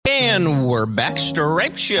And we're back,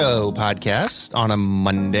 Stripe Show podcast on a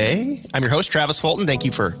Monday. I'm your host, Travis Fulton. Thank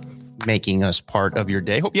you for making us part of your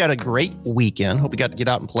day. Hope you had a great weekend. Hope you got to get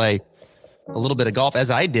out and play a little bit of golf, as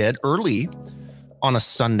I did early on a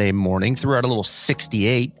Sunday morning. Threw out a little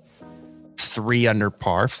 68, 3 under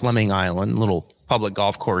par, Fleming Island, little public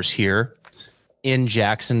golf course here in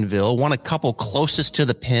Jacksonville. Won a couple closest to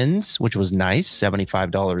the pins, which was nice,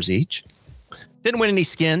 $75 each. Didn't win any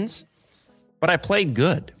skins, but I played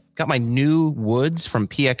good. Got my new woods from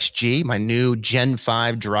PXG, my new Gen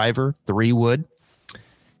 5 driver, 3 wood.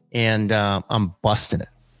 And I'm busting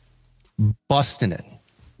it.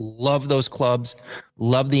 Love those clubs.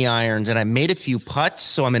 Love the irons. And I made a few putts,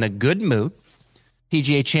 so I'm in a good mood.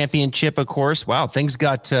 PGA Championship, of course. Wow, things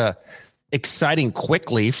got exciting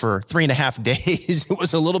quickly for 3.5 days. It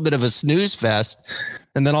was a little bit of a snooze fest.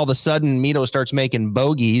 And then all of a sudden, Mito starts making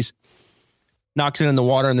bogeys. Knocks it in the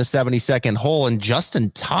water in the 72nd hole, and Justin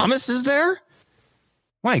Thomas is there?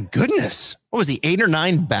 My goodness. What was he, 8 or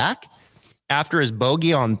 9 back after his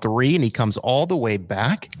bogey on 3, and he comes all the way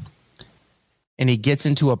back, and he gets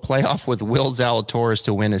into a playoff with Will Zalatoris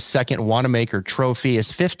to win his second Wanamaker trophy,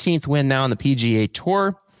 his 15th win now on the PGA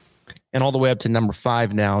Tour, and all the way up to number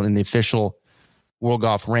 5 now in the official World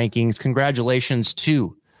Golf rankings. Congratulations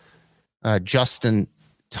to Justin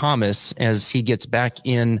Thomas as he gets back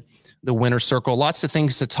in the winner's circle. Lots of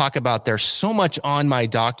things to talk about. There's so much on my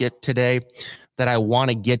docket today that I want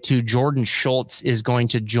to get to. Jordan Schultz is going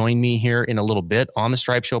to join me here in a little bit on the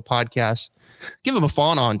Stripe Show podcast. Give him a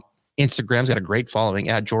follow on Instagram. He's got a great following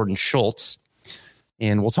at Jordan Schultz.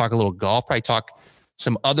 And we'll talk a little golf, probably talk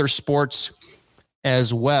some other sports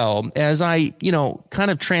as well as I, kind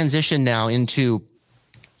of transition now into,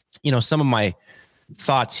 some of my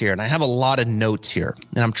thoughts here. And I have a lot of notes here,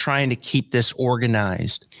 and I'm trying to keep this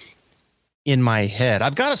organized in my head.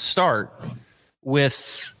 I've got to start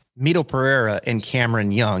with Mito Pereira and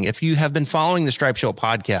Cameron Young. If you have been following the Stripe Show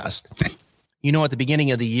podcast, at the beginning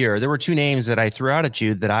of the year, there were 2 names that I threw out at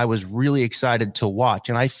you that I was really excited to watch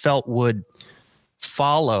and I felt would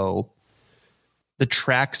follow the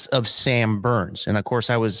tracks of Sam Burns. And of course,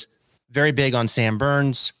 I was very big on Sam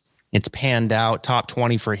Burns. It's panned out, top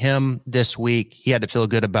 20 for him this week. He had to feel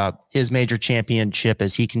good about his major championship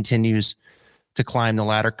as he continues to climb the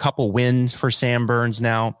ladder. Couple wins for Sam Burns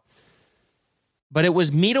now. But it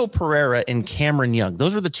was Mito Pereira and Cameron Young.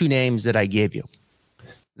 Those were the 2 names that I gave you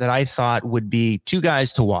that I thought would be 2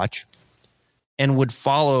 guys to watch and would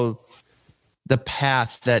follow the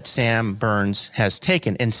path that Sam Burns has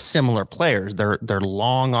taken. And similar players. They're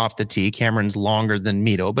long off the tee. Cameron's longer than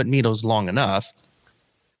Mito, but Mito's long enough.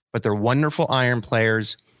 But they're wonderful iron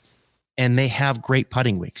players, and they have great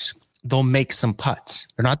putting weeks. They'll make some putts.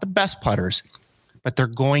 They're not the best putters, but they're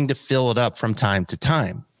going to fill it up from time to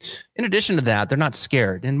time. In addition to that, they're not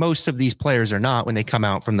scared. And most of these players are not when they come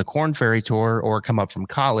out from the Korn Ferry Tour or come up from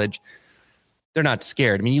college. They're not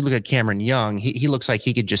scared. I mean, you look at Cameron Young, he looks like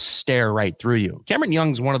he could just stare right through you. Cameron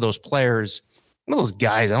Young's one of those players, one of those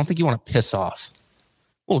guys I don't think you want to piss off.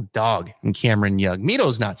 Little dog in Cameron Young.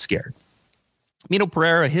 Mito's not scared. Mito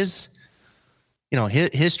Pereira, his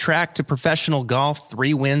track to professional golf,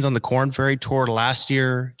 3 wins on the Korn Ferry Tour last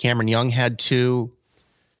year. Cameron Young had 2.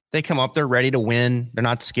 They come up, they're ready to win. They're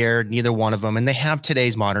not scared, neither one of them. And they have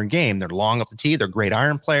today's modern game. They're long up the tee. They're great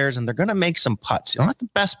iron players, and they're going to make some putts. You don't have the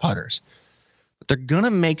best putters, but they're going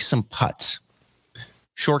to make some putts.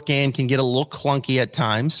 Short game can get a little clunky at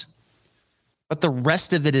times, but the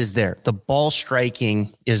rest of it is there. The ball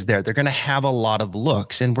striking is there. They're going to have a lot of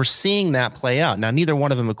looks, and we're seeing that play out. Now, neither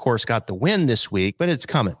one of them, of course, got the win this week, but it's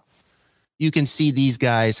coming. You can see these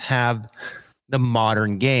guys have the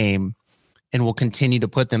modern game and will continue to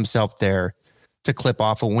put themselves there to clip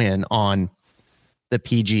off a win on the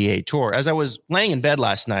PGA Tour. As I was laying in bed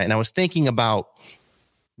last night and I was thinking about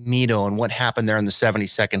Mito and what happened there in the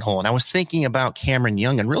 72nd hole, and I was thinking about Cameron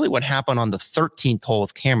Young and really what happened on the 13th hole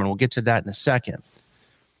with Cameron. We'll get to that in a second.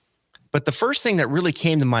 But the first thing that really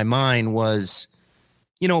came to my mind was,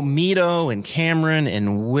 Mito and Cameron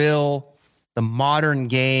and Will, the modern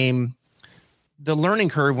game, the learning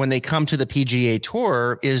curve when they come to the PGA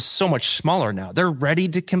Tour is so much smaller now. They're ready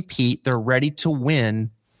to compete. They're ready to win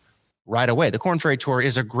right away. The Korn Ferry Tour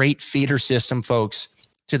is a great feeder system, folks,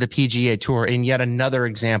 to the PGA Tour. And yet another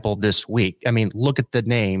example this week. I mean, look at the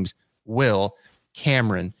names: Will,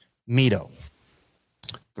 Cameron, Mito.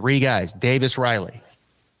 3 guys, Davis Riley,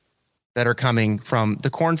 that are coming from the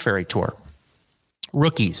Korn Ferry Tour.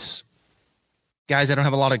 Rookies, guys that don't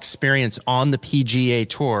have a lot of experience on the PGA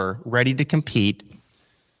Tour, ready to compete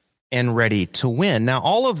and ready to win. Now,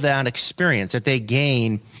 all of that experience that they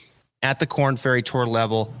gain at the Korn Ferry Tour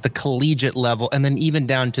level, the collegiate level, and then even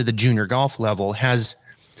down to the junior golf level has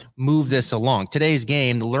moved this along. Today's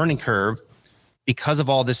game, the learning curve, because of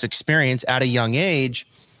all this experience at a young age,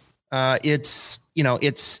 it's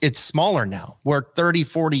smaller now. Where 30,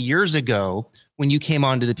 40 years ago, when you came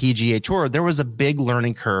onto the PGA Tour, there was a big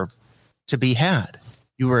learning curve to be had.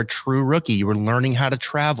 You were a true rookie. You were learning how to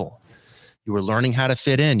travel. You were learning how to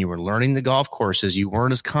fit in. You were learning the golf courses. You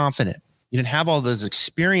weren't as confident. You didn't have all those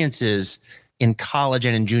experiences in college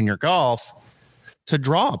and in junior golf to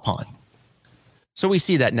draw upon. So we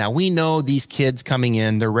see that now. We know these kids coming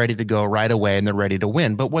in, they're ready to go right away and they're ready to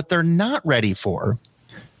win. But what they're not ready for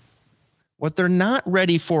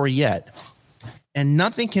yet, and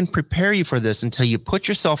nothing can prepare you for this until you put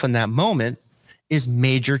yourself in that moment, is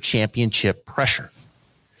major championship pressure.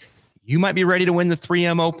 You might be ready to win the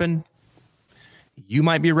 3M Open. You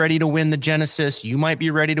might be ready to win the Genesis. You might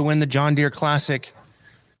be ready to win the John Deere Classic,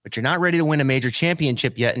 but you're not ready to win a major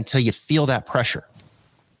championship yet until you feel that pressure.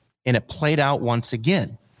 And it played out once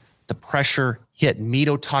again. The pressure hit.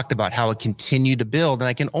 Mito talked about how it continued to build. And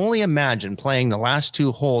I can only imagine playing the last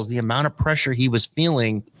two holes, the amount of pressure he was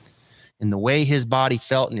feeling and the way his body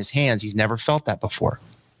felt in his hands. He's never felt that before.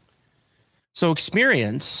 So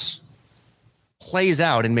experience plays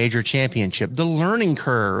out in major championship. The learning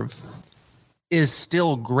curve is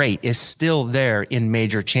still great, is still there in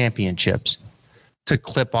major championships to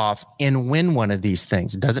clip off and win one of these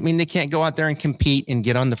things. It doesn't mean they can't go out there and compete and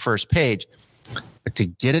get on the first page, but to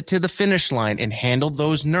get it to the finish line and handle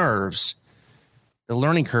those nerves, the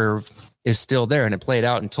learning curve is still there. And it played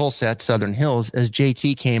out in Tulsa at Southern Hills as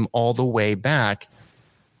JT came all the way back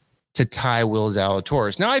to tie Will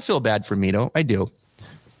Zalatoris. Now I feel bad for Mito. I do.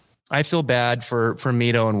 I feel bad for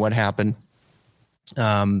Mito and what happened.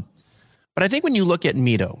 But I think when you look at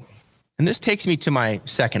Mito, and this takes me to my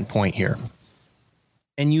second point here,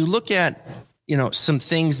 and you look at, some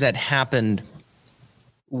things that happened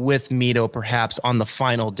with Mito perhaps on the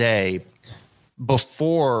final day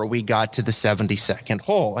before we got to the 72nd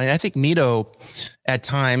hole. And I think Mito at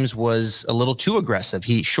times was a little too aggressive.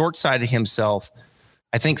 He short-sided himself,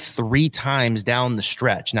 I think, 3 times down the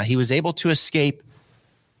stretch. Now, he was able to escape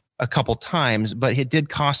a couple times, but it did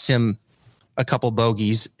cost him a couple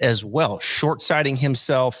bogeys as well. Short-siding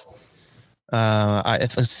himself,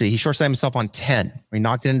 let's see, he short-sided himself on 10. He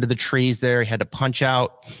knocked it into the trees there. He had to punch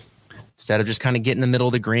out. Instead of just kind of getting in the middle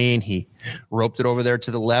of the green, he roped it over there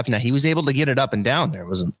to the left. Now, he was able to get it up and down there. It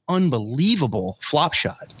was an unbelievable flop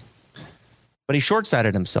shot. But he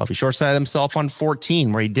short-sided himself. He short-sided himself on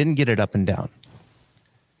 14 where he didn't get it up and down.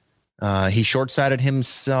 He short-sided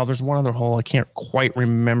himself. There's one other hole. I can't quite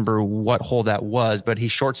remember what hole that was, but he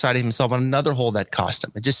short-sided himself on another hole that cost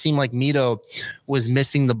him. It just seemed like Mito was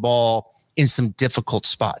missing the ball in some difficult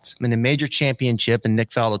spots. I mean, a major championship, and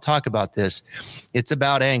Nick Faldo talk about this, it's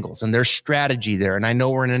about angles and there's strategy there. And I know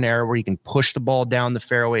we're in an era where you can push the ball down the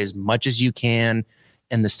fairway as much as you can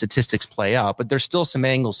and the statistics play out, but there's still some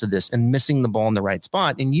angles to this and missing the ball in the right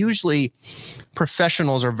spot. And usually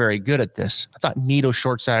professionals are very good at this. I thought Mito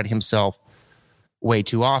short-sided himself way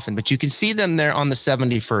too often, but you can see them there on the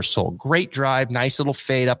 71st hole. Great drive, nice little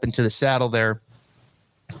fade up into the saddle there.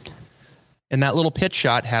 And that little pitch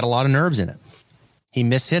shot had a lot of nerves in it. He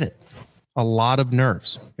mishit it. A lot of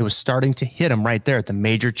nerves. It was starting to hit him right there at the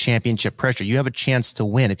major championship pressure. You have a chance to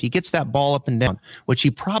win. If he gets that ball up and down, which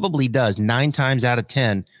he probably does 9 times out of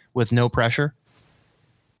 10 with no pressure,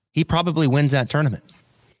 he probably wins that tournament.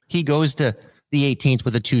 He goes to the 18th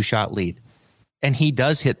with a 2-shot lead, and he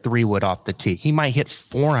does hit 3-wood off the tee. He might hit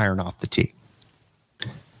 4-iron off the tee,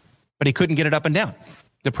 but he couldn't get it up and down.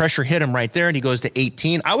 The pressure hit him right there, and he goes to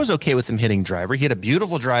 18. I was okay with him hitting driver. He hit a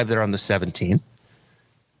beautiful drive there on the 17th.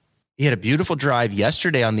 He had a beautiful drive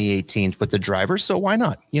yesterday on the 18th with the driver, so why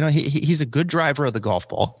not? He's a good driver of the golf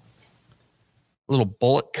ball. A little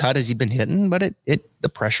bullet cut as he's been hitting, but the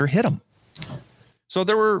pressure hit him. So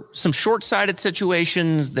there were some short-sided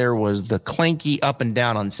situations. There was the clanky up and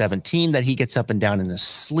down on 17 that he gets up and down in his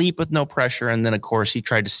sleep with no pressure, and then, of course, he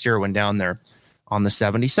tried to steer one down there on the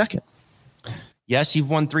 72nd. Yes, you've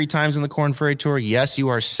won 3 times in the Korn Ferry Tour. Yes, you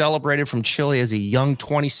are celebrated from Chile as a young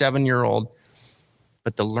 27-year-old.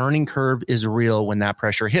 But the learning curve is real when that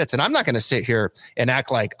pressure hits. And I'm not going to sit here and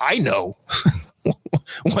act like I know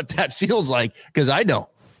what that feels like, because I don't.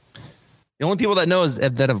 The only people that know is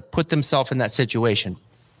that have put themselves in that situation.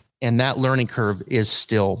 And that learning curve is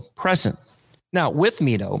still present. Now, with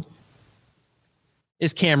Mito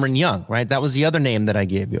is Cameron Young, right? That was the other name that I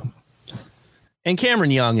gave you. And Cameron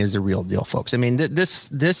Young is the real deal, folks. I mean,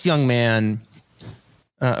 this young man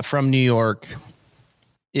from New York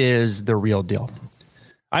is the real deal.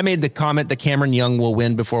 I made the comment that Cameron Young will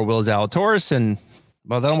win before Will Zalatoris, and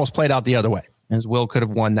well, that almost played out the other way, as Will could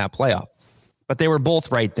have won that playoff. But they were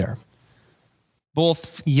both right there.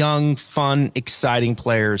 Both young, fun, exciting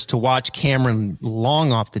players to watch. Cameron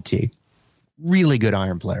long off the tee. Really good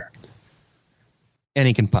iron player. And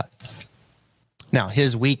he can putt. Now,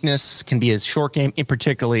 his weakness can be his short game, in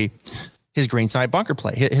particularly his greenside bunker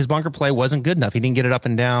play. His bunker play wasn't good enough. He didn't get it up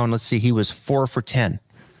and down. Let's see, he was 4 for 10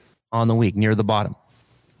 on the week, near the bottom.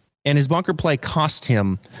 And his bunker play cost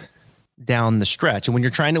him down the stretch. And when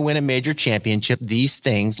you're trying to win a major championship, these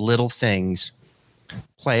things, little things,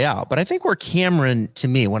 play out. But I think where Cameron, to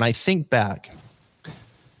me, when I think back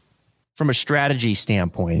from a strategy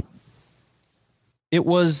standpoint, it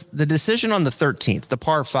was the decision on the 13th, the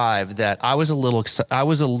par 5, that I was a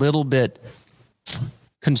little bit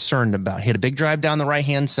concerned about. Hit a big drive down the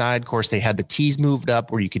right-hand side. Of course, they had the tees moved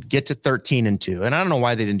up where you could get to 13 and 2. And I don't know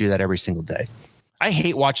why they didn't do that every single day. I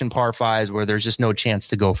hate watching par 5s where there's just no chance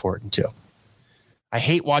to go for it in 2. I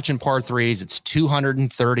hate watching par 3s. It's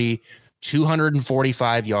 230,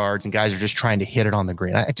 245 yards, and guys are just trying to hit it on the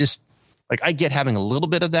green. I get having a little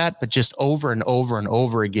bit of that, but just over and over and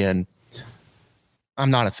over again,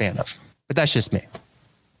 I'm not a fan of. But that's just me.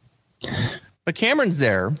 But Cameron's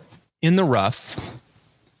there in the rough,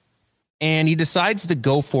 and he decides to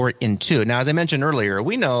go for it in 2. Now, as I mentioned earlier,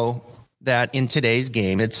 we know that in today's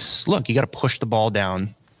game, you got to push the ball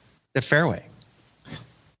down the fairway.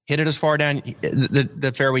 Hit it as far down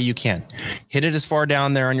the fairway you can. Hit it as far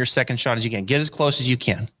down there on your second shot as you can. Get as close as you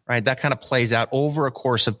can, right? That kind of plays out over a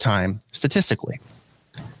course of time statistically.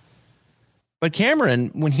 But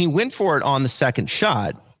Cameron, when he went for it on the second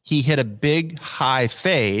shot, he hit a big high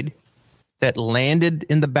fade that landed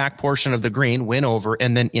in the back portion of the green, went over,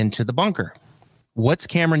 and then into the bunker. What's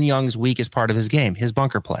Cameron Young's weakest part of his game? His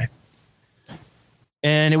bunker play.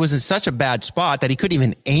 And it was in such a bad spot that he couldn't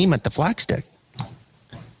even aim at the flagstick.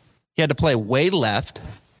 He had to play way left.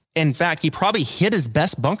 In fact, he probably hit his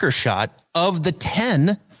best bunker shot of the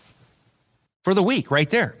 10 for the week right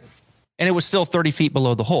there. And it was still 30 feet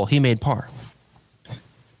below the hole. He made par.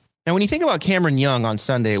 Now, when you think about Cameron Young on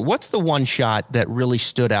Sunday, what's the one shot that really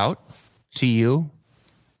stood out to you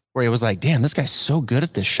where it was like, damn, this guy's so good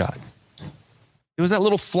at this shot? It was that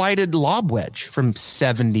little flighted lob wedge from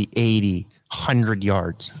 70, 80, 100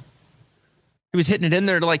 yards. He was hitting it in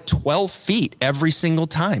there to like 12 feet every single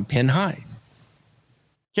time, pin high.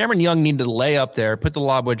 Cameron Young needed to lay up there, put the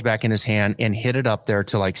lob wedge back in his hand, and hit it up there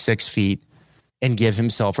to like 6 feet and give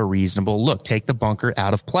himself a reasonable look. Take the bunker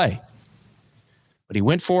out of play. But he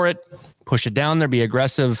went for it, push it down there, be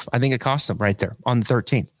aggressive. I think it cost him right there on the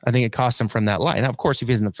 13th. I think it cost him from that line. Now, of course, if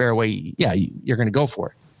he's in the fairway, yeah, you're going to go for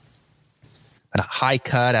it. But a high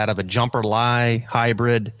cut out of a jumper lie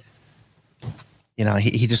hybrid,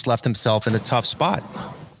 he just left himself in a tough spot.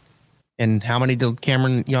 And how many did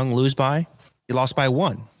Cameron Young lose by? He lost by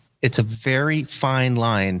 1. It's a very fine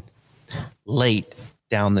line late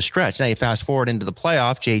down the stretch. Now you fast forward into the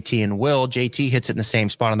playoff, JT and Will. JT hits it in the same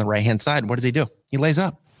spot on the right-hand side. What does he do? He lays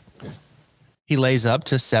up. He lays up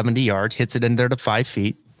to 70 yards, hits it in there to 5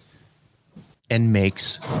 feet, and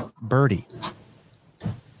makes birdie.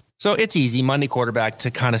 So it's easy, Monday quarterback,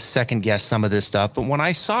 to kind of second guess some of this stuff. But when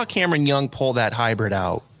I saw Cameron Young pull that hybrid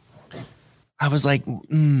out, I was like,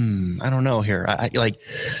 I don't know here. I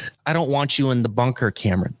don't want you in the bunker,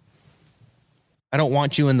 Cameron. I don't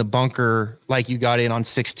want you in the bunker like you got in on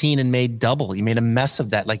 16 and made double. You made a mess of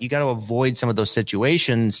that. Like, you got to avoid some of those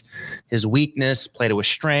situations. His weakness, played it with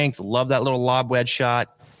strength. Love that little lob wedge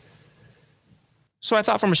shot. So I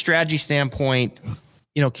thought from a strategy standpoint,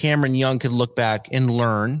 Cameron Young could look back and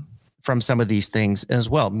learn from some of these things as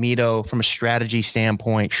well. Mito, from a strategy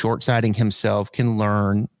standpoint, short-siding himself, can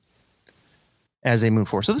learn as they move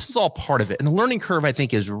forward. So this is all part of it. And the learning curve, I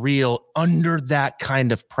think, is real under that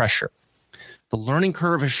kind of pressure. The learning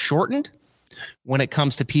curve is shortened when it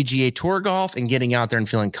comes to PGA Tour golf and getting out there and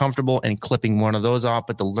feeling comfortable and clipping one of those off.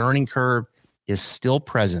 But the learning curve is still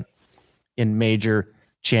present in major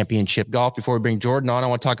championship golf. Before we bring Jordan on, I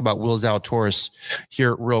want to talk about Will Zalatoris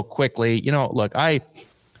here real quickly. Look,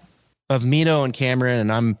 of Mito and Cameron,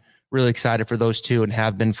 and I'm really excited for those two and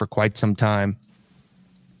have been for quite some time.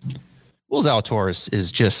 Will Zalatoris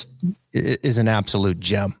is an absolute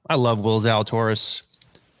gem. I love Will Zalatoris.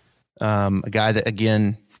 A guy that,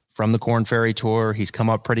 again, from the Korn Ferry Tour, he's come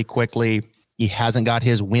up pretty quickly. He hasn't got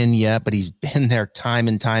his win yet, but he's been there time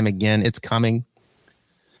and time again. It's coming.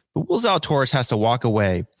 But Will Zalatoris has to walk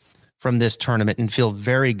away from this tournament and feel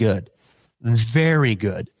very good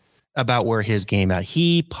about where his game at.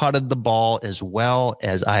 He putted the ball as well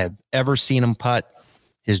as I have ever seen him putt.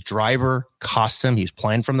 His driver cost him. He was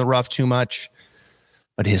playing from the rough too much.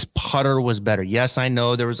 but his putter was better. Yes, I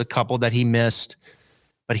know there was a couple that he missed,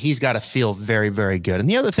 but he's got to feel very, very good. And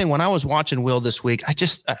the other thing, when I was watching Will this week,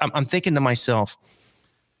 I'm thinking to myself,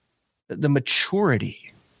 the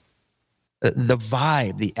maturity, the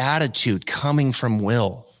vibe, the attitude coming from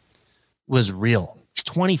Will was real. He's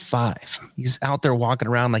 25. He's out there walking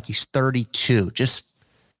around like he's 32, just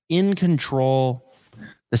in control.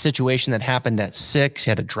 The situation that happened at 6,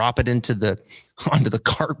 he had to drop it onto the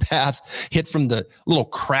cart path, hit from the little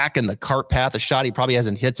crack in the cart path, a shot he probably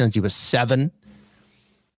hasn't hit since he was 7.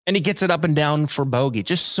 And he gets it up and down for bogey.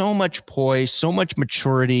 Just so much poise, so much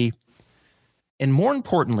maturity, and more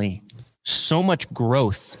importantly, so much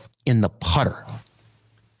growth in the putter.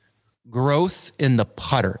 Growth in the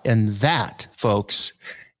putter. And that, folks,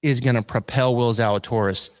 is going to propel Will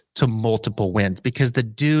Zalatoris to multiple wins, because the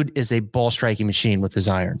dude is a ball striking machine with his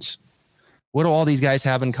irons. What do all these guys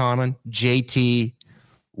have in common? JT,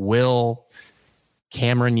 Will,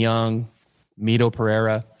 Cameron Young, Mito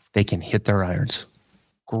Pereira. They can hit their irons.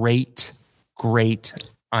 Great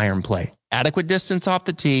iron play. Adequate distance off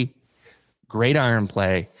the tee. Great iron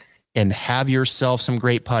play. And have yourself some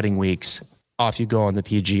great putting weeks. Off you go on the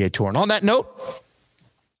PGA Tour. And on that note,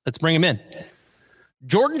 let's bring him in.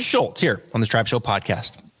 Jordan Schultz here on the Stripe Show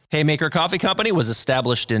podcast. Haymaker Coffee Company was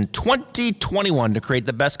established in 2021 to create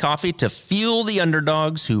the best coffee to fuel the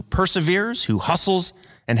underdogs who perseveres, who hustles,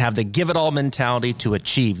 and have the give-it-all mentality to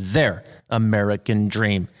achieve their American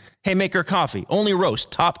dream. Haymaker Coffee only roasts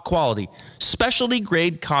top quality, specialty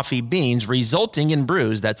grade coffee beans, resulting in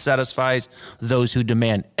brews that satisfies those who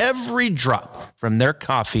demand every drop from their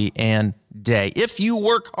coffee and day. If you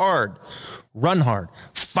work hard, run hard,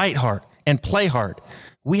 fight hard, and play hard,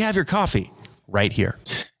 we have your coffee right here.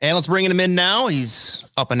 And let's bring him in now. He's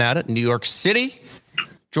up and at it in New York City.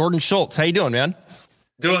 Jordan Schultz, how you doing, man?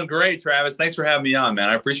 Doing great, Travis. Thanks for having me on, man.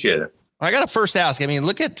 I appreciate it. I got to first ask, I mean,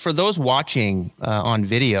 for those watching on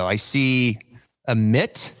video, I see a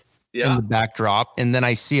mitt in the backdrop, and then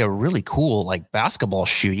I see a really cool like basketball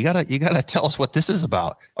shoe. You gotta tell us what this is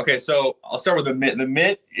about. Okay, so I'll start with the mitt. The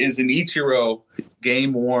mitt is an Ichiro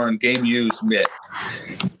game-worn, game-used mitt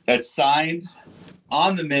that's signed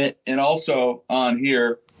on the mitt and also on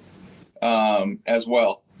here as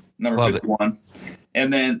well, number 51.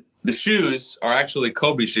 And then the shoes are actually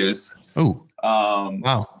Kobe shoes. Oh,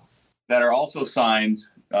 wow. That are also signed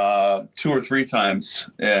 2 or 3 times.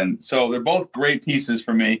 And so they're both great pieces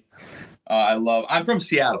for me. I'm from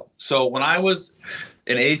Seattle. So when I was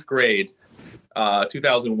in 8th grade,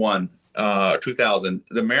 2001, 2000,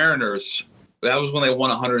 the Mariners, that was when they won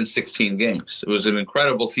 116 games. It was an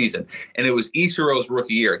incredible season. And it was Ichiro's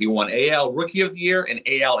rookie year. He won AL Rookie of the Year and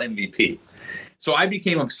AL MVP. So I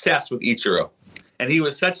became obsessed with Ichiro. And he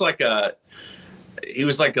was like a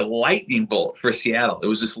lightning bolt for Seattle. It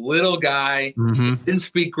was this little guy, didn't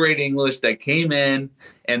speak great English, that came in,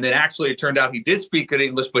 and then actually it turned out he did speak good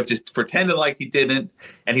English, but just pretended like he didn't.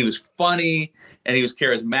 And he was funny, and he was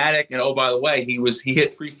charismatic. And oh, by the way, he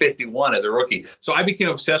hit 351 as a rookie. So I became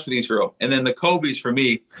obsessed with Ichiro. And then the Kobe's for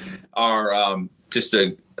me are just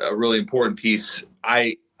a really important piece.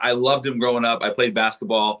 I loved him growing up. I played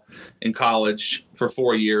basketball in college for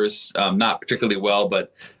 4 years, not particularly well,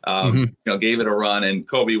 but gave it a run. And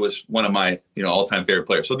Kobe was one of my all-time favorite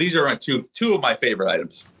players. So these are two of my favorite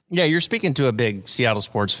items. Yeah, you're speaking to a big Seattle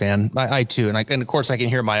sports fan. I too, and of course I can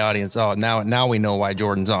hear my audience. Oh, now we know why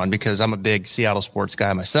Jordan's on, because I'm a big Seattle sports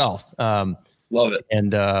guy myself. Love it.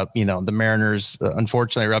 And the Mariners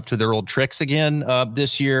unfortunately are up to their old tricks again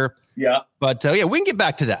this year. Yeah, but we can get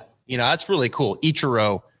back to that. That's really cool.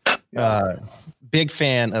 Ichiro. Big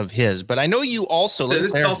fan of his, but I know you also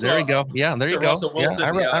look there. There you go. Yeah, there you go.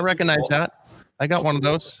 Yeah, I recognize that. I got one of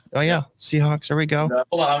those. Oh yeah, Seahawks. There we go.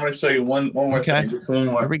 Hold on, I'm going to show you one more thing. Just one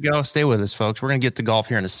more. There we go. Stay with us, folks. We're going to get to golf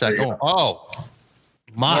here in a second. Oh,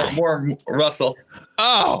 my. More Russell.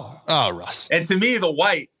 Oh, Russ. And to me, the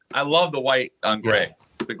white. I love the white on gray.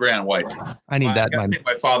 Yeah. The gray on white. I need that. I thank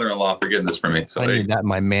my father-in-law for getting this for me. So I need that in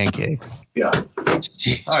my man cave. Yeah.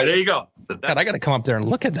 Jeez. All right, there you go. God, I got to come up there and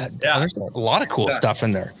look at that. Yeah. There's a lot of cool stuff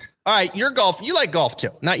in there. All right, your golf. You like golf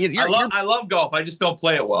too? I love golf. I just don't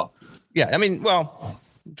play it well. Yeah, I mean, well,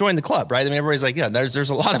 join the club, right? I mean, everybody's like, yeah, there's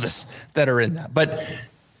a lot of us that are in that. But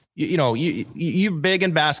you're big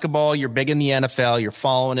in basketball. You're big in the NFL. You're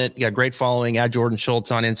following it. You got a great following at Jordan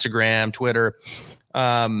Schultz on Instagram, Twitter.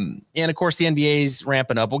 And of course, the NBA's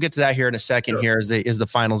ramping up. We'll get to that here in a second. Sure. Here as the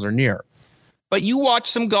finals are near. But you watch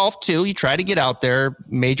some golf too. You try to get out there,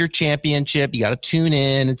 major championship. You got to tune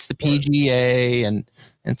in. It's the PGA, and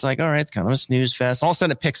it's like, all right, it's kind of a snooze fest. And all of a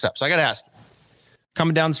sudden, it picks up. So I got to ask,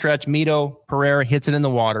 coming down the stretch, Mito Pereira hits it in the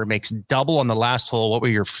water, makes double on the last hole. What were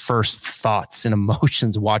your first thoughts and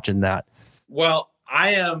emotions watching that? Well,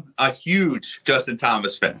 I am a huge Justin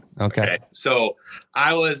Thomas fan. Okay. So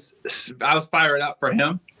I was fired up for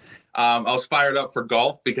him. I was fired up for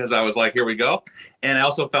golf because I was like, here we go. And I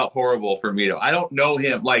also felt horrible for Mito. I don't know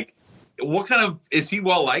him. Like, what kind of, is he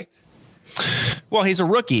well liked? Well, he's a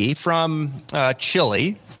rookie from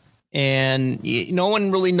Chile. And no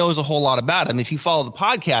one really knows a whole lot about him. If you follow the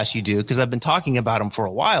podcast, you do, because I've been talking about him for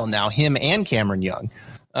a while now, him and Cameron Young.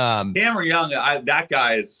 Cameron Young, that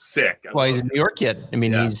guy is sick. Well, he's a New York kid. I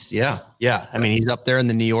mean, he's I mean, he's up there in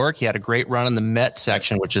the New York. He had a great run in the Met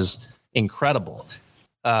section, which is incredible.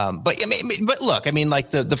 But look, I mean,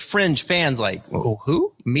 like the fringe fans, like,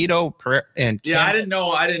 who? Mito Pereira and Cameron. I didn't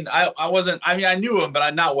know. I wasn't. I mean, I knew him, but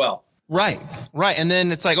I'm not well. Right. And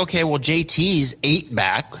then it's like, okay, well, JT's 8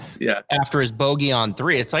 back after his bogey on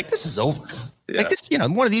 3. It's like, this is over. Like this,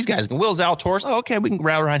 one of these guys, Will Zalatoris. Oh, okay, we can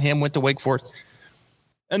rally around him, went to Wake Forest.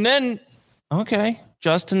 And then, okay,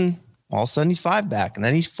 Justin, all of a sudden he's 5 back, and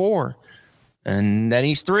then he's 4, and then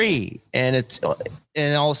he's 3. And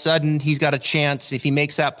all of a sudden he's got a chance. If he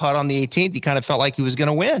makes that putt on the 18th, he kind of felt like he was going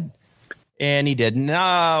to win. And he didn't.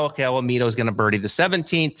 Oh, okay, well, Mito's going to birdie the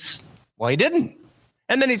 17th. Well, he didn't.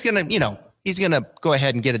 And then he's going to go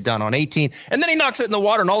ahead and get it done on 18. And then he knocks it in the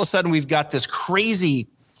water. And all of a sudden we've got this crazy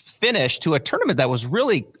finish to a tournament that was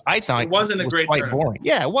really, I thought, it wasn't a great quite tournament. Boring.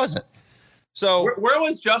 Yeah, it wasn't. So where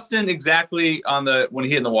was Justin exactly when he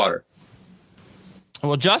hit in the water?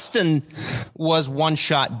 Well, Justin was 1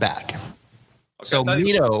 shot back. Okay, so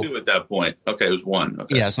Mito 2 at that point. Okay, it was 1.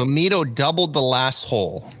 Okay. Yeah. So Mito doubled the last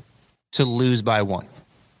hole to lose by 1.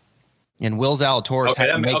 And Will Zalatoris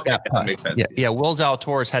had to make that putt. That makes sense. Yeah, Will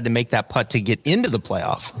Zalatoris had to make that putt to get into the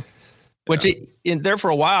playoff. Which in there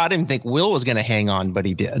for a while, I didn't think Will was going to hang on, but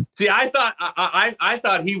he did. See, I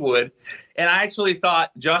thought he would, and I actually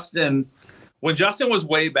thought when Justin was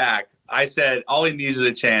way back, I said all he needs is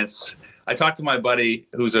a chance. I talked to my buddy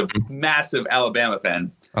who's a massive Alabama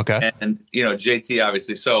fan. Okay, and JT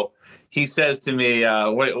obviously. So he says to me,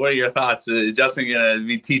 what are your thoughts? Is Justin going to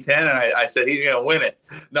be T10? And I said, he's going to win it.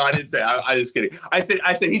 No, I didn't say. I was kidding. I said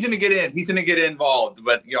he's going to get in. He's going to get involved.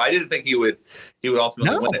 But, I didn't think he would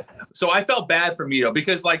ultimately win it. So I felt bad for Mito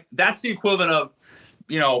because, like, that's the equivalent of,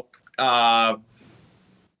 why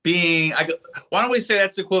don't we say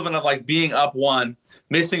that's the equivalent of, like, being up 1,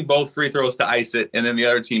 missing both free throws to ice it, and then the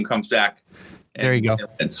other team comes back. And, there you go.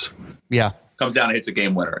 Comes down and hits a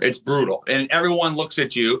game winner. It's brutal. And everyone looks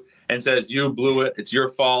at you and says, you blew it, it's your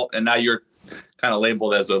fault, and now you're kind of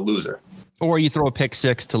labeled as a loser. Or you throw a pick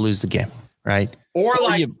 6 to lose the game, right? Or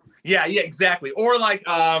like, exactly. Or like,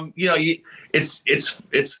 it's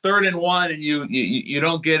 3rd and 1, and you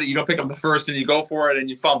don't get it, you don't pick up the first, and you go for it, and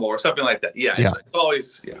you fumble, or something like that. It's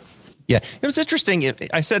always, Yeah, it was interesting.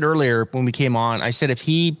 I said earlier when we came on, I said if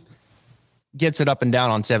he gets it up and down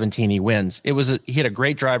on 17, he wins. He hit a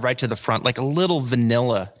great drive right to the front, like a little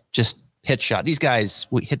vanilla, just pitch shot. These guys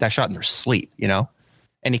hit that shot in their sleep,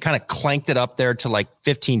 and he kind of clanked it up there to like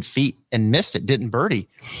 15 feet and missed it, didn't birdie.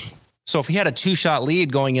 So if he had a 2-shot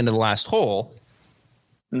lead going into the last hole,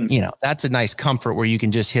 that's a nice comfort where you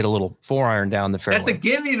can just hit a little 4-iron down the fairway. That's a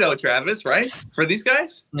gimme though, Travis, right? For these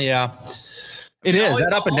guys? Yeah, it is.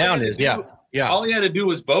 That up and down is, yeah. All he had to do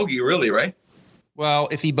was bogey, really, right? Well,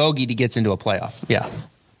 if he bogeyed, he gets into a playoff. Yeah.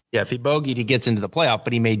 If he bogeyed, he gets into the playoff,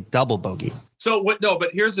 but he made double bogey. So but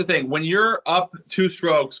here's the thing. When you're up 2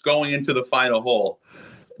 strokes going into the final hole,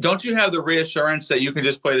 don't you have the reassurance that you can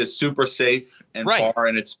just play this super safe and par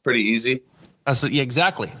and it's pretty easy?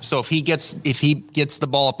 Exactly. So if he gets the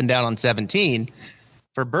ball up and down on 17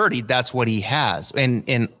 for birdie, that's what he has.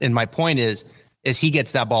 And my point is he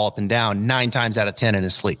gets that ball up and down 9 times out of 10 in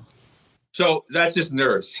his sleep. So that's just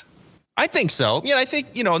nerves. I think so. Yeah, I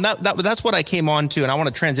think, and that's what I came on to. And I want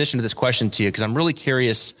to transition to this question to you because I'm really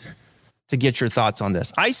curious to get your thoughts on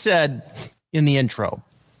this. I said in the intro,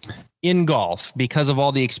 in golf, because of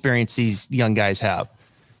all the experience these young guys have,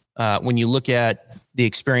 when you look at the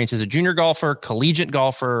experience as a junior golfer, collegiate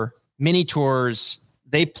golfer, mini tours,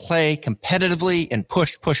 they play competitively and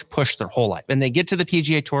push their whole life. And they get to the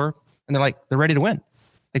PGA Tour and they're ready to win.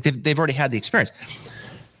 Like they've already had the experience.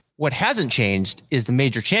 What hasn't changed is the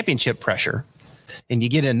major championship pressure. And you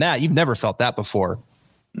get in that, you've never felt that before.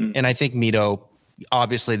 And I think Mito,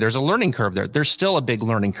 obviously there's a learning curve there. There's still a big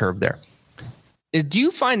learning curve there. Do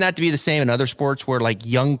you find that to be the same in other sports where like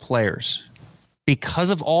young players,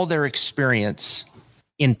 because of all their experience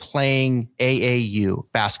in playing AAU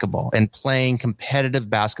basketball and playing competitive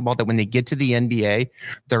basketball, that when they get to the NBA,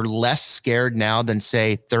 they're less scared now than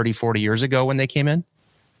say 30, 40 years ago when they came in?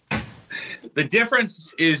 The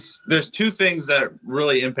difference is there's two things that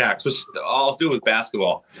really impact. So I'll do with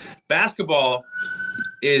basketball. Basketball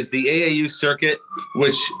is the AAU circuit,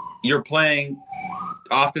 which you're playing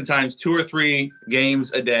oftentimes 2 or 3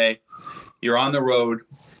 games a day. You're on the road.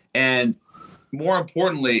 And more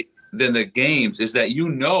importantly than the games is that you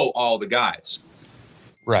know all the guys.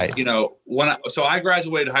 Right. You know, so I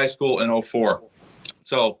graduated high school in 2004.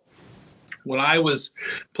 So when I was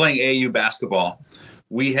playing AAU basketball,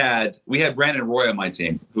 we had Brandon Roy on my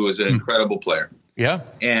team, who was an incredible player. Yeah.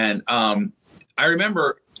 And I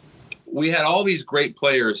remember we had all these great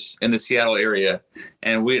players in the Seattle area,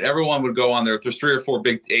 and everyone would go on there. If there's 3 or 4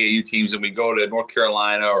 big AAU teams, and we go to North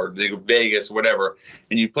Carolina or Vegas or whatever,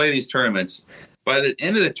 and you play these tournaments. By the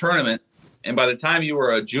end of the tournament, and by the time you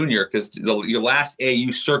were a junior, because your last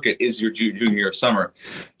AAU circuit is your junior summer,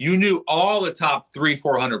 you knew all the top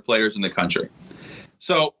 300-400 players in the country.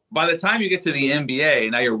 So by the time you get to the NBA,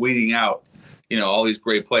 now you're weeding out, all these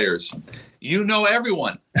great players. You know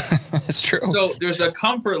everyone. That's true. So there's a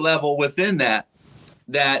comfort level within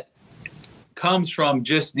that comes from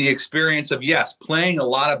just the experience of, yes, playing a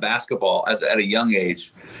lot of basketball at a young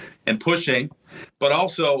age and pushing, but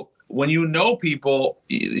also when you know people,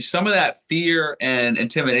 some of that fear and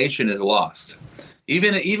intimidation is lost.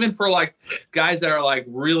 Even for like guys that are like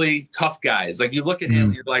really tough guys, like you look at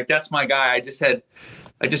him, you're like, that's my guy. I just had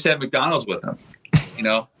McDonald's with him,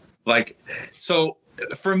 like, so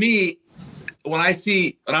for me, when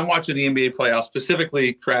I'm watching the NBA playoffs,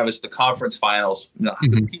 specifically, Travis, the conference finals,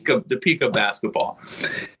 the peak of basketball,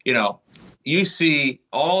 you see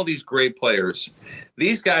all these great players.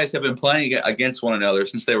 These guys have been playing against one another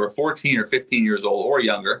since they were 14 or 15 years old or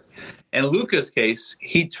younger. In Luka's case,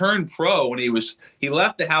 he turned pro when he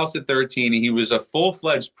left the house at 13. He was a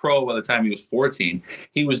full-fledged pro by the time he was 14.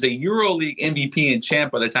 He was the EuroLeague MVP and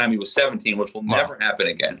champ by the time he was 17, which will never happen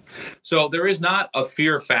again. So there is not a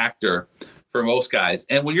fear factor for most guys.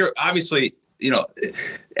 And when you're obviously, you're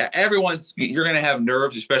going to have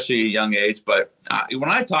nerves, especially at a young age. But when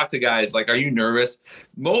I talk to guys, like, are you nervous?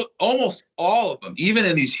 Almost all of them, even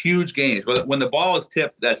in these huge games, when the ball is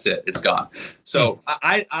tipped, that's it. It's gone. So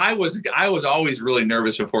I was always really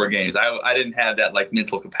nervous before games. I didn't have that like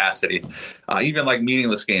mental capacity. Even like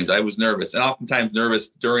meaningless games, I was nervous, and oftentimes nervous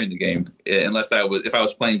during the game, if I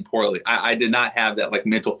was playing poorly. I did not have that like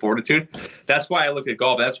mental fortitude. That's why I look at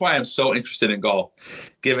golf. That's why I'm so interested in golf,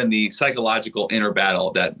 given the psychological inner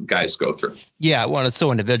battle that guys go through. Yeah, well, it's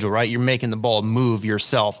so individual, right? You're making the ball move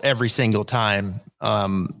yourself every single time.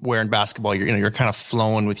 Where in basketball, you're kind of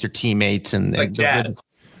flowing with your teammates and like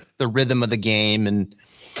the rhythm of the game, and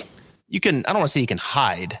I don't want to say you can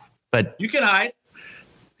hide, but you can hide.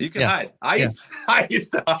 You can hide. I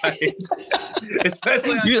used to hide,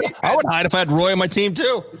 especially on defense. I would hide if I had Roy on my team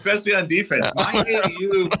too, especially on defense. My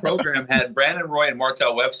AAU program had Brandon Roy and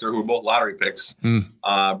Martell Webster, who were both lottery picks.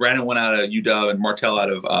 Brandon went out of UW and Martell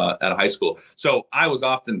out of high school. So I was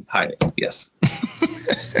often hiding. Yes.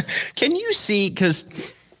 Can you see, because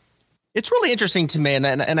it's really interesting to me, and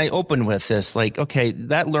I open with this, like, okay,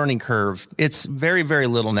 that learning curve, it's very, very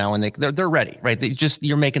little now, and they're ready, right?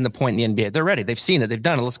 You're making the point in the NBA. They're ready. They've seen it. They've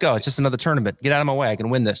done it. Let's go. It's just another tournament. Get out of my way. I can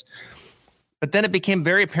win this. But then it became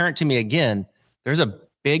very apparent to me again, there's a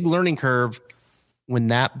big learning curve when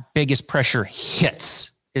that biggest pressure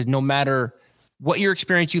hits, is no matter what your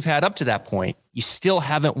experience you've had up to that point, you still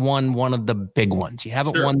haven't won one of the big ones. You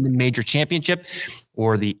haven't won the major championship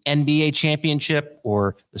or the NBA championship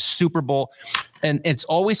or the Super Bowl. And it's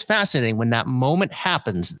always fascinating when that moment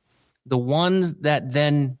happens, the ones that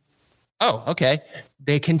then,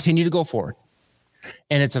 they continue to go forward.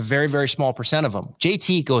 And it's a very, very small percent of them.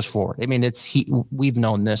 JT goes forward. I mean, we've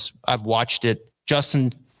known this. I've watched it.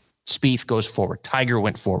 Justin Spieth goes forward. Tiger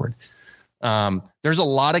went forward. There's a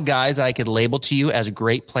lot of guys I could label to you as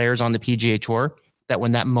great players on the PGA Tour that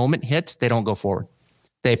when that moment hits, they don't go forward.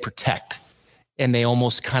 They protect, and they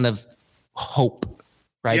almost kind of hope,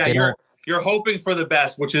 right? Yeah, you're hoping for the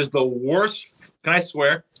best, which is the worst. Can I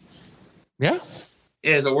swear? Yeah.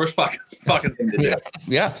 It is the worst fucking thing to do.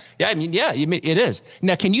 Yeah. I mean, it is.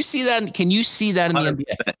 Now, can you see that? Can you see that in the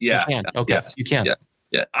NBA? Yeah. You can. Okay. Yes. You can.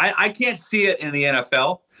 Yeah. I can't see it in the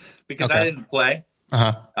NFL because I didn't play.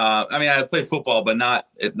 I mean, I played football, but not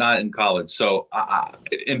in college. So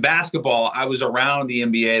in basketball, I was around the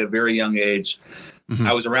NBA at a very young age.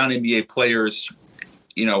 I was around NBA players.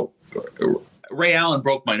 Ray Allen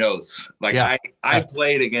broke my nose. Like I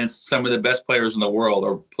played against some of the best players in the world,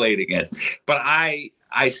 or played against. But I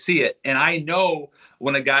see it, and I know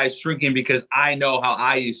when a guy's shrinking because I know how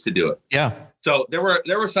I used to do it. Yeah. So there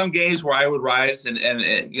were some games where I would rise and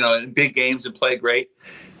in big games and play great.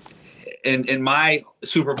 in my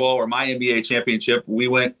Super Bowl or my NBA championship, we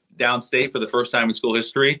went downstate for the first time in school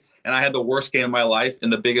history, and I had the worst game of my life in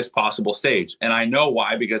the biggest possible stage. And I know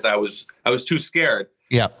why, because I was too scared.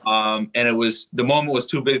 Yeah. And the moment was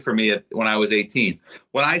too big for me when I was 18.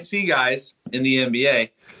 When I see guys in the NBA,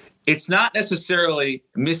 it's not necessarily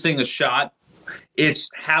missing a shot. It's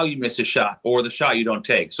how you miss a shot or the shot you don't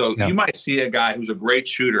take. So you might see a guy who's a great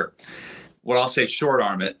shooter, what I'll say short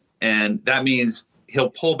arm it. And that means he'll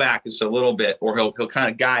pull back just a little bit, or he'll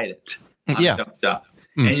kind of guide it on the jump shot.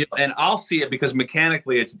 And I'll see it because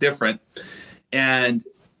mechanically it's different. And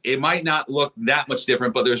it might not look that much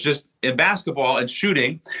different, but there's just in basketball and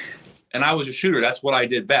shooting, and I was a shooter. That's what I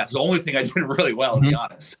did best. The only thing I did really well, to be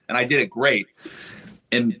honest, and I did it great.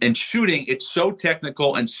 In shooting, it's so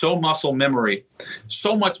technical and so muscle memory,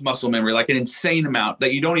 so much muscle memory, like an insane amount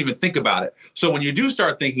that you don't even think about it. So when you do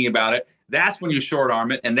start thinking about it, that's when you short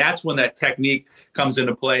arm it, and that's when that technique comes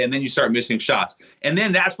into play, and then you start missing shots. And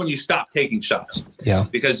then that's when you stop taking shots. Yeah.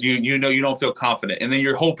 Because you know you don't feel confident, and then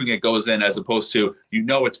you're hoping it goes in as opposed to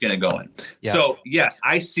it's going to go in. Yeah. So, yes,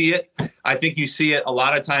 I see it. I think you see it a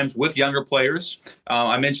lot of times with younger players.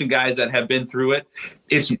 I mentioned guys that have been through it.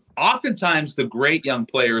 It's oftentimes the great young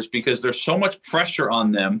players because there's so much pressure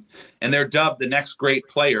on them, and they're dubbed the next great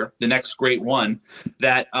player, the next great one,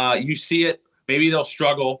 that you see it. Maybe they'll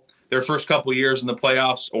struggle their first couple of years in the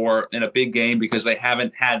playoffs or in a big game because they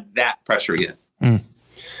haven't had that pressure yet.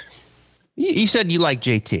 You said you like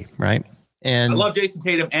JT, right? And I love Jason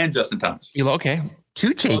Tatum and Justin Thomas. Okay.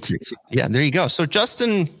 Two JTs. Yeah, there you go. So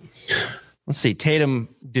Justin, let's see, Tatum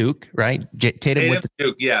Duke, right? Tatum with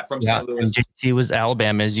Duke, from St. Louis. And JT was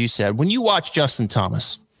Alabama, as you said. When you watch Justin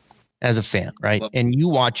Thomas as a fan, right? And you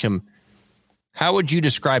watch him, how would you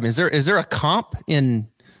describe him? Is there a comp in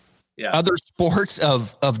other sports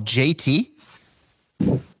of JT?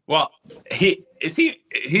 Well, you said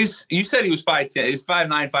he was 5'10". He's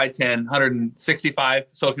 5'9", 5'10", 165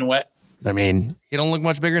 soaking wet. I mean, he don't look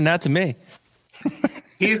much bigger than that to me.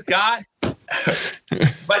 He's got,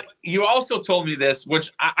 but you also told me this,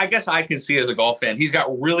 which I guess I can see as a golf fan. He's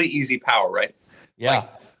got really easy power, right? Yeah.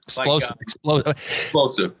 Explosive.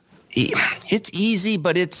 It's easy,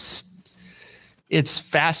 but it's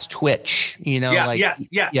fast twitch, Yes.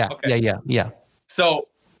 Okay. Yeah. So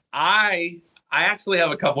I actually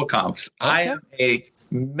have a couple of comps. Okay. I am a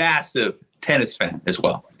massive tennis fan as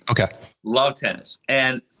well. Okay. Love tennis.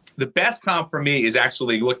 And the best comp for me is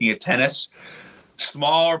actually looking at tennis,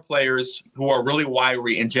 smaller players who are really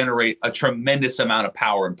wiry and generate a tremendous amount of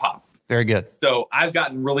power and pop. Very good. So I've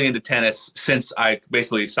gotten really into tennis since I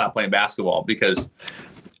basically stopped playing basketball because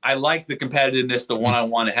I like the competitiveness, the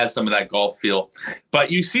one-on-one. It has some of that golf feel.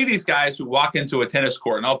 But you see these guys who walk into a tennis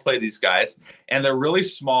court, and I'll play these guys, and they're really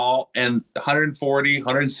small and 140,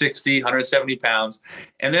 160, 170 pounds.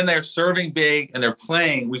 And then they're serving big, and they're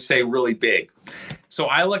playing, we say, really big. So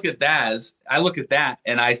I look at that,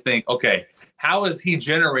 and I think, okay, how is he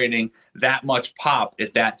generating that much pop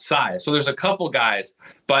at that size? So there's a couple guys,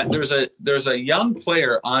 but there's a young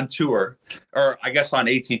player on tour, or I guess on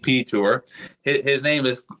ATP tour. His name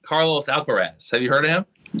is Carlos Alcaraz. Have you heard of him?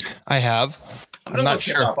 I have. I'm not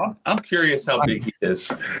sure. I'm curious how big he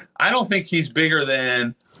is. I don't think he's bigger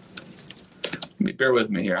than. Bear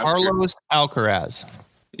with me here. Carlos Alcaraz.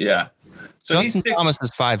 Yeah. So Justin Thomas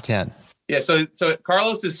is 5'10". Yeah. So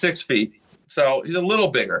Carlos is 6 feet. So he's a little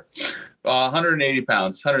bigger. 180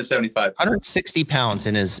 pounds, 175 pounds. 160 pounds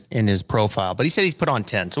in his profile, but he said he's put on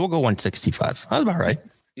 10, so we'll go 165. That's about right.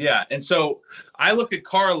 Yeah, and so I look at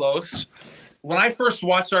Carlos. When I first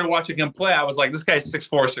started watching him play, I was like, this guy's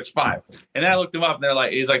 6'4", 6'5". And then I looked him up, and they're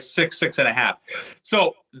like, he's like 6'6.5".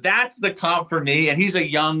 So that's the comp for me. And he's a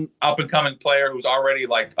young, up-and-coming player who's already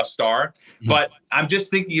like a star. Mm-hmm. But I'm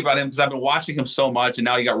just thinking about him because I've been watching him so much, and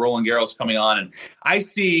now you got Roland Garros coming on. And I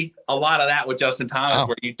see a lot of that with Justin Thomas,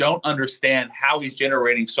 where you don't understand how he's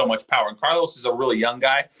generating so much power. And Carlos is a really young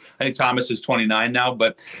guy. I think Thomas is 29 now,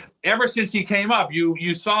 but ever since he came up,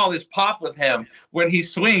 you saw this pop with him when he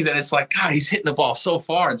swings, and it's like, God, he's hitting the ball so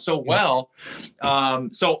far and so well.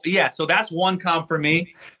 So that's one comp for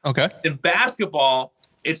me. Okay. In basketball,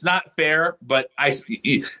 it's not fair, but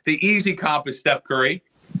the easy comp is Steph Curry,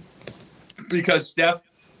 because Steph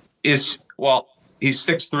is, he's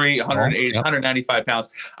 6'3", 180, 195 pounds.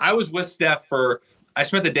 I was with Steph I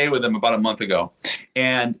spent the day with him about a month ago.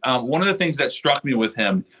 And one of the things that struck me with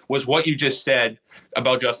him was what you just said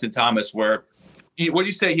about Justin Thomas, where what do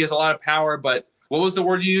you say? He has a lot of power, but what was the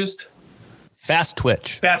word you used? Fast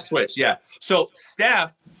twitch. Fast twitch, yeah. So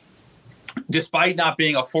Steph, despite not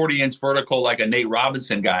being a 40-inch vertical like a Nate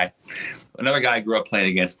Robinson guy, another guy I grew up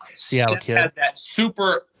playing against, Seattle kid, had that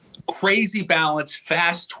super crazy balance,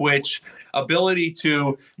 fast twitch, ability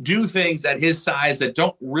to do things at his size that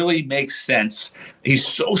don't really make sense. He's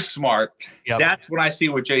so smart. Yep. That's what I see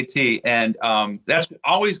with JT. And that's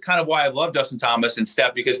always kind of why I love Justin Thomas and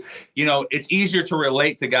Steph, because, it's easier to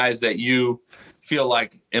relate to guys that you feel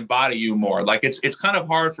like embody you more. Like it's kind of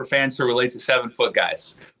hard for fans to relate to 7-foot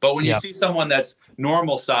guys. But when you see someone that's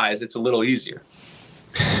normal size, it's a little easier.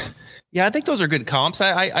 Yeah, I think those are good comps.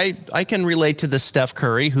 I can relate to the Steph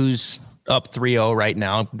Curry, who's up 3-0 right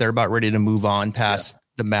now. They're about ready to move on past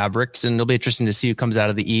the Mavericks, and it'll be interesting to see who comes out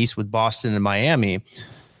of the East with Boston and Miami.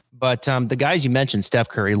 But the guys you mentioned, Steph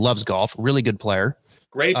Curry, loves golf, really good player.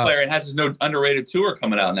 Great player, and has his new underrated tour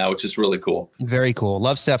coming out now, which is really cool. Very cool.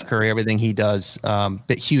 Love Steph Curry, everything he does.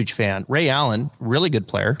 But huge fan. Ray Allen, really good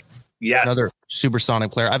player. Yes. Another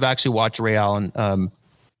supersonic player. I've actually watched Ray Allen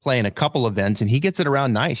play in a couple events, and he gets it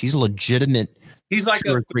around nice. He's a legitimate. He's like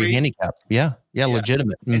 2 or 3 handicap. Yeah,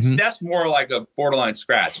 legitimate. And Steph's more like a borderline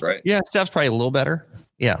scratch, right? Yeah, Steph's probably a little better.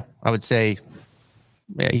 Yeah, I would say.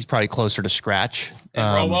 Yeah, he's probably closer to scratch. And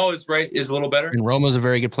Romo is a little better. And Romo's a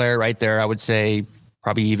very good player right there. I would say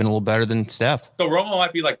probably even a little better than Steph. So Romo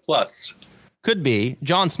might be like plus. Could be.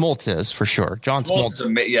 John Smoltz is for sure. John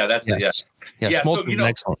Smoltz. Yeah, that's it. Yeah. Smoltz is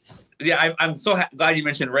excellent. Yeah, I'm so glad you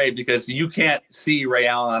mentioned Ray, because you can't see Ray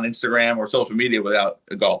Allen on Instagram or social media without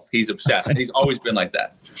golf. He's obsessed. He's always been like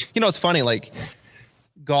that. It's funny, like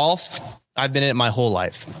golf, I've been in it my whole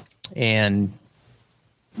life. And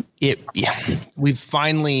we've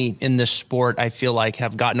finally in this sport, I feel like,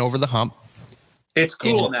 have gotten over the hump. It's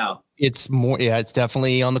cool now. It's more, it's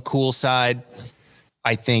definitely on the cool side.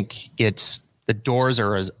 I think the doors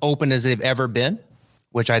are as open as they've ever been,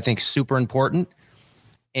 which I think is super important.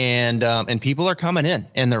 And people are coming in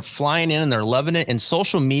and they're flying in and they're loving it. And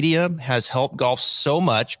social media has helped golf so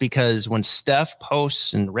much, because when Steph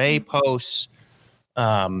posts and Ray posts,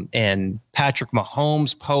 and Patrick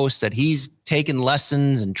Mahomes posts that he's taking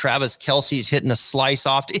lessons and Travis Kelce's hitting a slice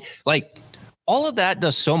off, like all of that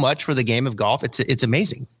does so much for the game of golf. It's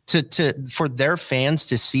amazing for their fans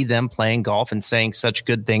to see them playing golf and saying such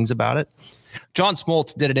good things about it. John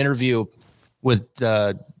Smoltz did an interview with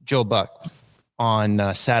Joe Buck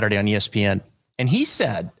on Saturday on ESPN. And he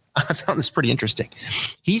said, I found this pretty interesting.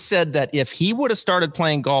 He said that if he would have started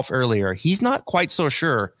playing golf earlier, he's not quite so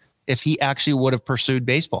sure if he actually would have pursued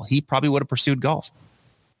baseball. He probably would have pursued golf.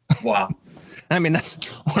 Wow. I mean, that's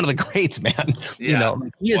one of the greats, man. Yeah.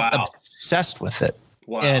 He is obsessed with it.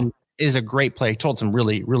 Wow. And is a great player. He told some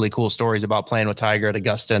really, really cool stories about playing with Tiger at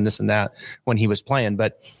Augusta and this and that when he was playing.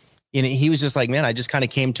 But he was just like, man, I just kind of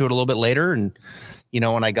came to it a little bit later. And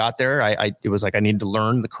when I got there, it was like I needed to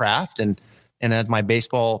learn the craft. And as my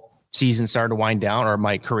baseball season started to wind down, or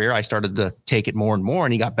my career, I started to take it more and more.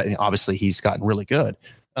 And obviously he's gotten really good.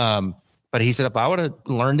 But he said, if I would have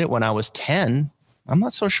learned it when I was 10, I'm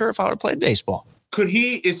not so sure if I would have played baseball.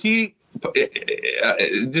 This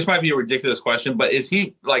might be a ridiculous question, but is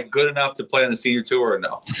he like good enough to play on the senior tour or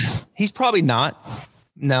no? He's probably not.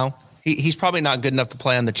 No, he's probably not good enough to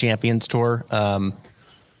play on the Champions Tour.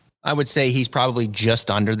 I would say he's probably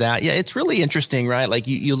just under that. Yeah, it's really interesting, right? Like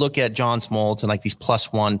you look at John Smoltz and like these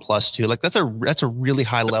 +1, +2, like that's a really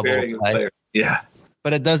high level of play. Yeah.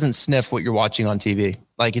 But it doesn't sniff what you're watching on TV.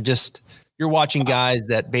 Like you're watching guys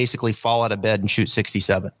that basically fall out of bed and shoot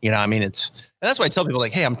 67. I mean, and that's why I tell people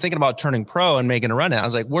like, hey, I'm thinking about turning pro and making a run at. I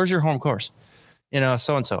was like, where's your home course?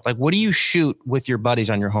 So-and-so. Like, what do you shoot with your buddies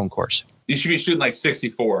on your home course? You should be shooting like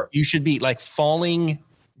 64. You should be like falling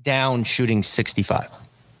down shooting 65.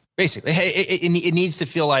 Basically, hey, it needs to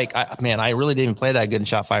feel like, I really didn't even play that good and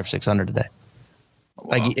shot 500 or 600 today.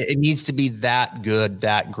 Wow. Like it needs to be that good,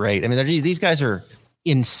 that great. I mean, these guys are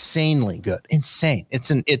insanely good. Insane.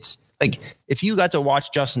 It's like if you got to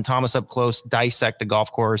watch Justin Thomas up close dissect a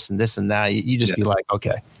golf course and this and that, you just be like,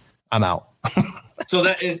 okay, I'm out. So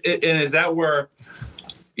is that where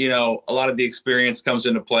a lot of the experience comes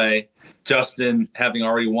into play? Justin having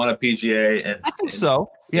already won a PGA, I think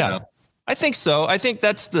so. Yeah. I think so. I think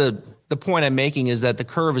that's the point I'm making, is that the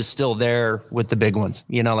curve is still there with the big ones,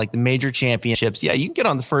 like the major championships. Yeah, you can get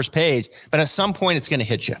on the first page, but at some point it's going to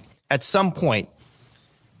hit you. At some point,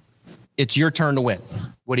 it's your turn to win.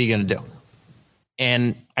 What are you going to do?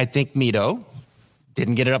 And I think Mito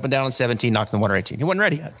didn't get it up and down on 17, knocked on 1 or 18. He wasn't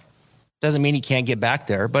ready yet. Doesn't mean he can't get back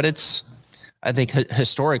there, but I think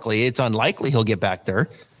historically, it's unlikely he'll get back there.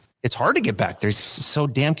 It's hard to get back there. It's so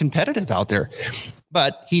damn competitive out there.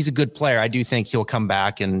 But he's a good player. I do think he'll come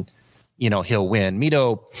back and, he'll win.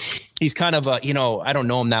 Mito, he's kind of I don't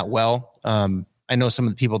know him that well. I know some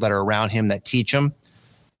of the people that are around him that teach him.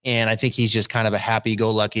 And I think he's just kind of a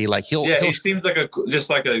happy-go-lucky. Like he'll seems like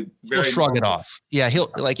he'll shrug it off. Yeah,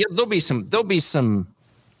 there'll be some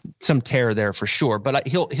tear there for sure, but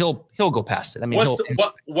he'll go past it. I mean,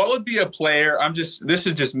 what would be a player? This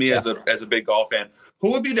is just me as a big golf fan.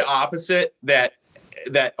 Who would be the opposite that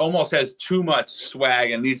almost has too much swag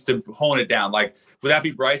and needs to hone it down? Like, would that be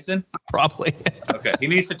Bryson? Probably. Okay, he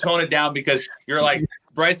needs to tone it down because you're like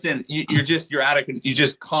Bryson. You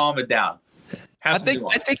just calm it down. I think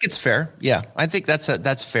it's fair. Yeah, I think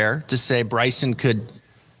that's fair to say Bryson could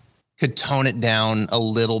tone it down a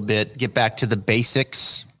little bit, get back to the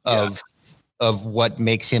basics of what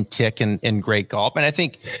makes him tick in great golf. And I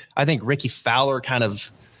think Ricky Fowler kind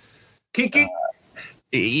of Kiki.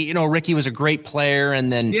 Ricky was a great player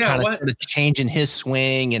and then kind of started changing his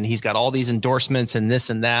swing, and he's got all these endorsements and this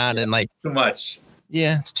and that, and like too much.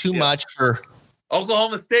 Yeah, it's too much for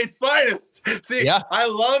Oklahoma State's finest. See, I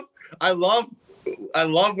love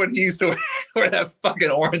when he used to wear that fucking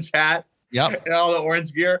orange hat. Yep. And all the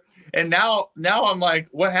orange gear. And now I'm like,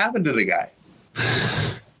 what happened to the guy?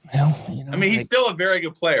 Well, I mean, he's still a very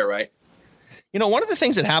good player, right? One of the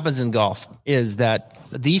things that happens in golf is that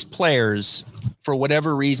these players, for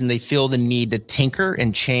whatever reason, they feel the need to tinker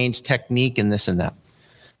and change technique and this and that.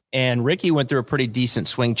 And Ricky went through a pretty decent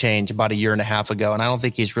swing change about a year and a half ago, and I don't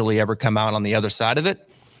think he's really ever come out on the other side of it.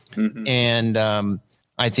 Mm-hmm. And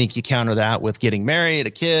I think you counter that with getting married,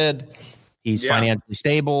 a kid. He's financially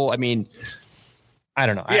stable. I mean, I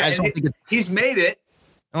don't know. Yeah, I just don't think he's made it.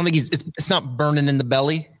 I don't think it's not burning in the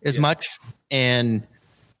belly as much. And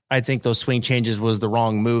I think those swing changes was the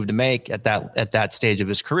wrong move to make at that stage of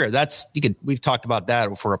his career. We've talked about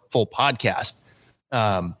that for a full podcast.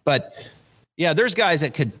 But yeah, there's guys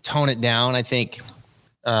that could tone it down, I think,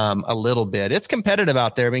 a little bit. It's competitive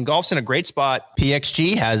out there. I mean, golf's in a great spot.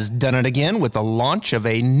 PXG has done it again with the launch of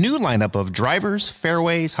a new lineup of drivers,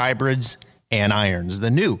 fairways, hybrids, and irons.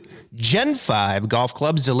 The new Gen 5 golf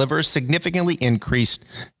clubs deliver significantly increased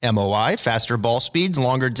MOI, faster ball speeds,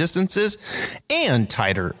 longer distances, and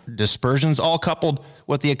tighter dispersions, all coupled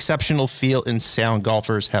with the exceptional feel and sound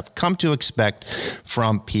golfers have come to expect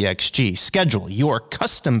from PXG. Schedule your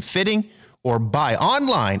custom fitting or buy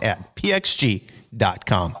online at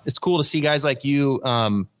pxg.com. It's cool to see guys like you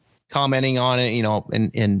commenting on it,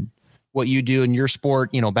 in what you do in your sport,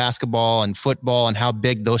 basketball and football, and how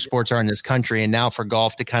big those sports are in this country. And now for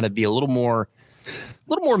golf to kind of be a little more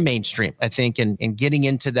mainstream, I think, and getting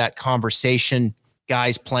into that conversation,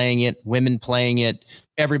 guys playing it, women playing it,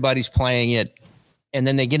 everybody's playing it. And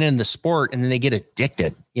then they get into the sport and then they get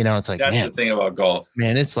addicted. It's like, that's the thing about golf,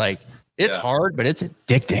 man. It's like, it's hard, but it's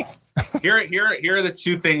addicting. Here are the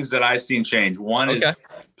two things that I've seen change. One is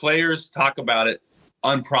players talk about it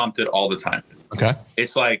unprompted all the time. Okay.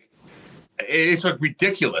 It's like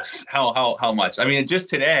ridiculous how much. I mean, just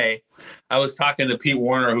today I was talking to Pete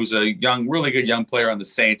Warner, who's a really good young player on the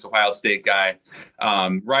Saints, Ohio State guy,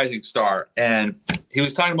 rising star. And we were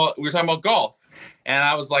talking about golf. And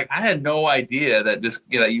I was like, I had no idea that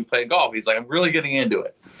you play golf. He's like, I'm really getting into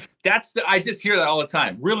it. I just hear that all the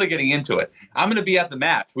time. Really getting into it. I'm going to be at the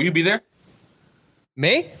match. Will you be there?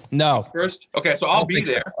 Me? No. First? Okay. So I'll be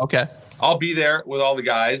there. So. Okay. I'll be there with all the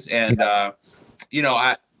guys. And,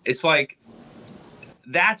 it's like,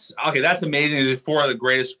 that's amazing. There's four of the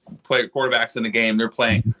greatest quarterbacks in the game. They're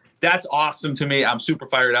playing. That's awesome to me. I'm super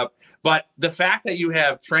fired up. But the fact that you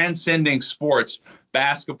have transcending sports,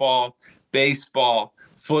 basketball, baseball,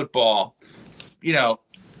 football,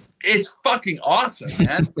 it's fucking awesome,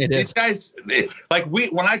 man. These guys,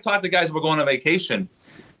 when I talk to guys about going on vacation,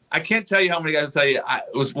 I can't tell you how many guys will tell you,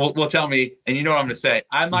 will tell me, and you know what I'm going to say.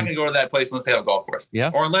 I'm not going to go to that place unless they have a golf course.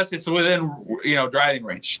 Yeah. Or unless it's within, driving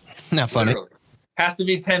range. Not funny. Literally. Has to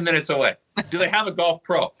be 10 minutes away. Do they have a golf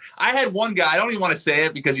pro? I had one guy, I don't even want to say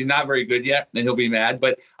it because he's not very good yet and he'll be mad,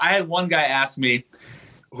 but I had one guy ask me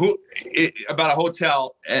about a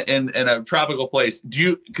hotel in a tropical place.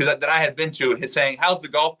 That I had been to, he's saying, how's the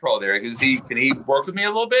golf pro there? Can he work with me a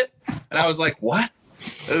little bit? And I was like, what?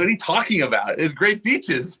 What are you talking about? It's great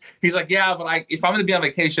beaches. He's like, yeah, but if I'm going to be on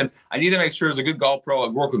vacation, I need to make sure there's a good golf pro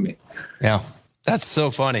that work with me. Yeah. That's so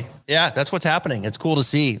funny. Yeah, that's what's happening. It's cool to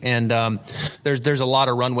see. And there's a lot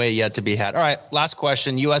of runway yet to be had. All right, last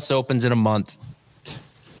question. U.S. Open's in a month.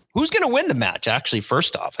 Who's going to win the match, actually,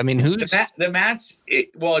 first off? I mean, who's... The match,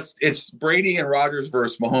 it's Brady and Rodgers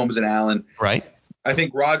versus Mahomes and Allen. Right. I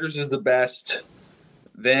think Rodgers is the best.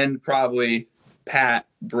 Then probably Pat,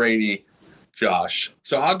 Brady, Josh.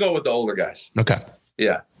 So I'll go with the older guys. Okay.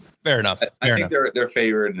 Yeah. Fair enough. I think they're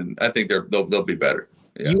favored, and I think they'll be better.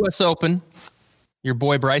 Yeah. U.S. Open. Your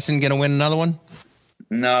boy Bryson going to win another one?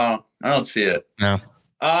 No, I don't see it. No.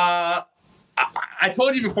 I I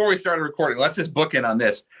told you before we started recording. Let's just book in on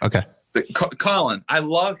this. Okay. Colin, I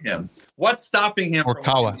love him. What's stopping him from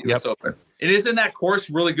winning the US Open? And isn't that course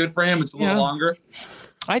really good for him? It's a little longer.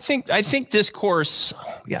 I think this course,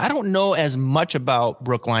 I don't know as much about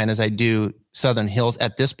Brookline as I do Southern Hills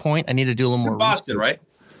at this point. I need to do a little more. Boston, right?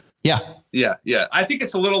 Yeah. I think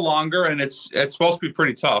it's a little longer, and it's supposed to be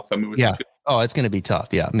pretty tough. I mean, it's going to be tough.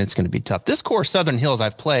 Yeah, I mean, it's going to be tough. This course, Southern Hills,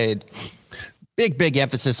 I've played. Big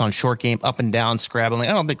emphasis on short game, up and down, scrabbling.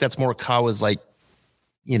 I don't think that's Morikawa's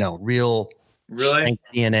real strength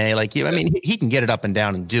DNA. Like, I mean, he can get it up and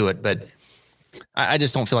down and do it, but I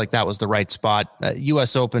just don't feel like that was the right spot.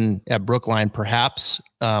 U.S. Open at Brookline, perhaps.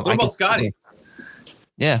 What about Scotty?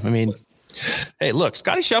 Yeah, I mean, hey, look,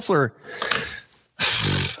 Scotty Scheffler.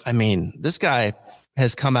 I mean, this guy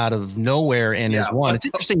has come out of nowhere and has won. It's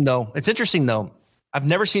interesting though. I've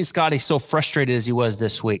never seen Scotty so frustrated as he was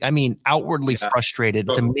this week. I mean, outwardly frustrated.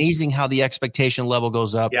 It's amazing how the expectation level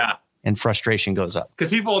goes up. Yeah. And frustration goes up. Because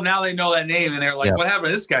people now they know that name and they're like, what happened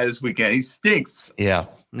to this guy this weekend? He stinks. Yeah.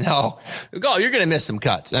 No. You're going to miss some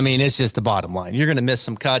cuts. I mean, it's just the bottom line. You're going to miss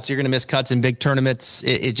some cuts. You're going to miss cuts in big tournaments.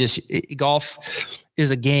 Golf is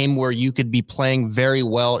a game where you could be playing very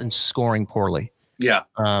well and scoring poorly. Yeah.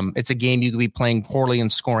 It's a game you could be playing poorly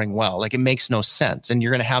and scoring well. Like, it makes no sense. And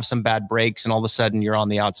you're going to have some bad breaks and all of a sudden you're on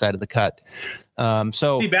the outside of the cut.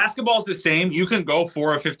 See, basketball's the same. You can go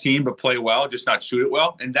 4 of 15, but play well, just not shoot it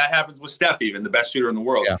well. And that happens with Steph, even the best shooter in the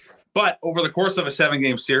world. Yeah. But over the course of a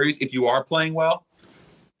 7-game series, if you are playing well,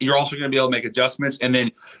 you're also going to be able to make adjustments. And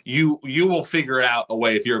then you will figure out a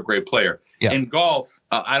way if you're a great player. Yeah. In golf,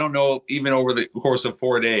 I don't know, even over the course of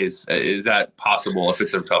 4 days, is that possible if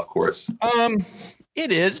it's a tough course?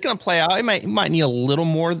 It is going to play out. It might need a little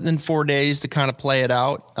more than 4 days to kind of play it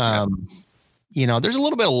out. There's a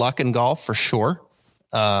little bit of luck in golf for sure.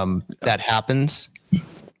 That happens.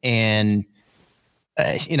 And,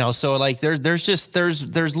 so like there's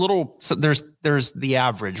the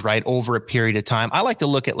average, right, over a period of time. I like to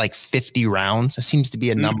look at like 50 rounds. That seems to be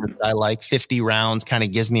a number that I like. 50 rounds kind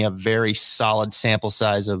of gives me a very solid sample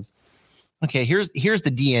size of, okay, here's the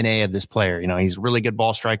DNA of this player. He's a really good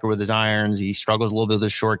ball striker with his irons. He struggles a little bit with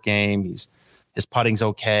his short game. His putting's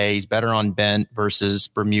okay. He's better on bent versus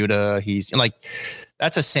Bermuda.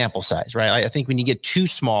 That's a sample size, right? I think when you get too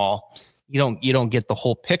small, you don't get the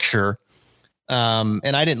whole picture.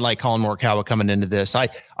 And I didn't like Colin Morikawa coming into this.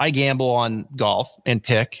 I gamble on golf and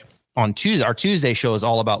pick on Tuesday. Our Tuesday show is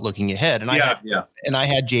all about looking ahead. And I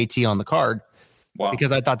had JT on the card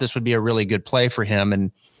because I thought this would be a really good play for him.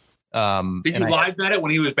 And did you live bet it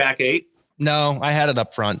when he was back 8? No, I had it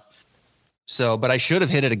up front. So, but I should have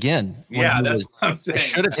hit it again. Yeah, that's what I'm saying. I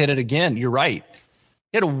should have hit it again. You're right.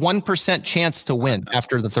 He had a 1% chance to win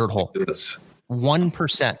after the third hole.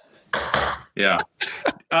 1%. Yeah.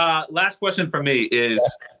 Last question for me is,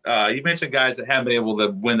 you mentioned guys that haven't been able to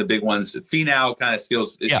win the big ones. Finau kind of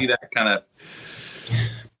feels, is he that kind of,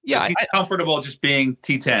 he's comfortable just being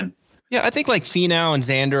T10? Yeah, I think like Finau and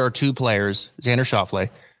Xander are two players. Xander Schauffele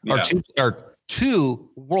are two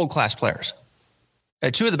world-class players.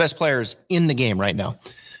 Two of the best players in the game right now.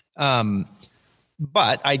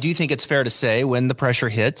 But I do think it's fair to say when the pressure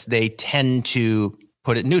hits, they tend to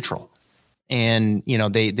put it neutral. And,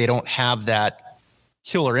 they don't have that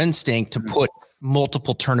killer instinct to put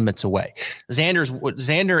multiple tournaments away.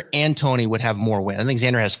 Xander and Tony would have more wins. I think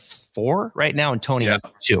Xander has 4 right now and Tony has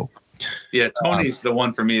 2. Yeah, Tony's the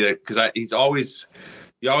one for me that because you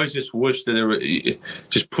always just wish that there were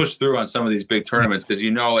just push through on some of these big tournaments because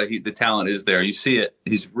the talent is there. You see it.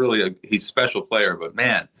 He's really he's a special player, but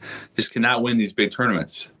man, just cannot win these big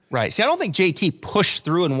tournaments. Right. See, I don't think JT pushed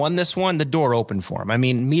through and won this one. The door opened for him. I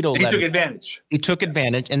mean, Mito took advantage. He took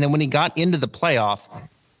advantage, and then when he got into the playoff,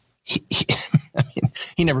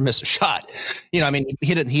 he never missed a shot. He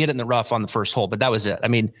hit it in the rough on the first hole, but that was it. I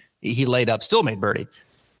mean, he laid up, still made birdie.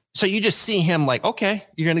 So you just see him like, okay,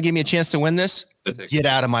 you're going to give me a chance to win this? Get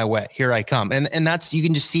out of my way. Here I come. And that's, you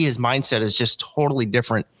can just see his mindset is just totally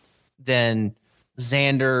different than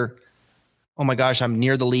Xander. Oh my gosh, I'm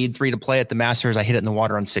near the lead, 3 to play at the Masters. I hit it in the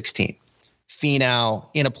water on 16. Finau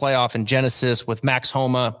in a playoff in Genesis with Max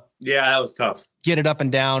Homa. Yeah, that was tough. Get it up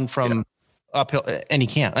and down from uphill, and he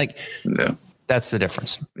can't. That's the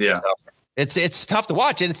difference. Yeah. So it's tough to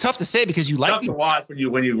watch, and it's tough to say because you like to watch when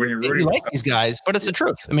you're rooting. You like these guys, but it's the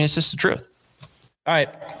truth. I mean, it's just the truth. All right.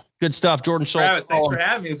 Good stuff, Jordan Schultz. Travis, thanks for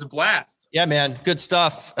having me. It's a blast. Yeah, man. Good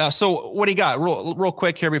stuff. So what do you got? Real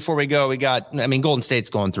quick here before we go. Golden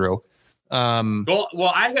State's going through. I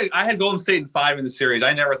had Golden State in 5 in the series.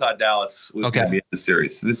 I never thought Dallas was going to be in the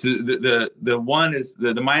series. This is the one is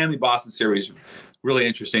the Miami Boston series really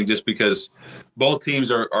interesting just because both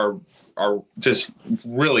teams are just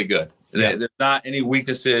really good. Yeah. There's not any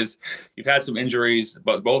weaknesses. You've had some injuries,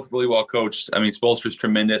 but both really well coached. I mean, Spoelstra's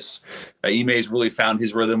tremendous. Ime's really found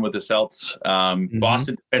his rhythm with the Celts.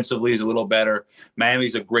 Boston defensively is a little better.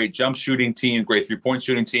 Miami's a great jump shooting team, great 3-point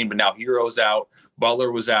shooting team, but now Hero's out.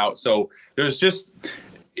 Butler was out. So there's just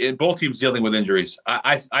both teams dealing with injuries.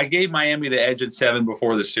 I gave Miami the edge at 7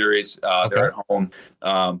 before the series. They're at home.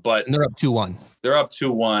 But and they're up 2-1. They're up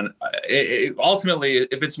 2-1. Ultimately,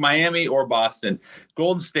 if it's Miami or Boston,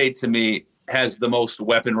 Golden State to me has the most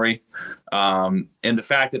weaponry. And the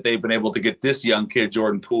fact that they've been able to get this young kid,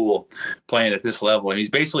 Jordan Poole, playing at this level. And he's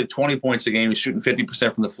basically 20 points a game. He's shooting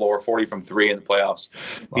 50% from the floor, 40 from 3 in the playoffs.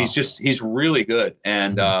 Wow. He's really good.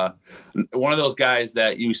 And one of those guys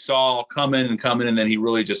that you saw come in, and then he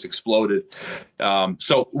really just exploded.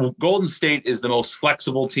 So Golden State is the most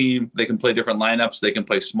flexible team. They can play different lineups. They can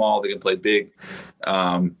play small. They can play big.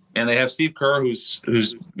 And they have Steve Kerr, who's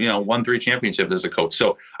won 3 championships as a coach.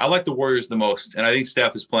 So I like the Warriors the most, and I think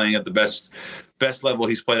Steph is playing at the best level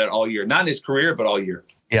he's played at all year. Not in his career, but all year.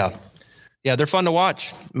 Yeah, they're fun to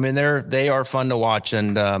watch. I mean, they are fun to watch,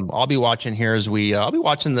 and I'll be watching here as I'll be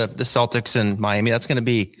watching the Celtics and Miami. That's going to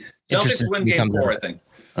be Celtics win game 4, I think.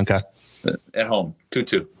 Okay, at home,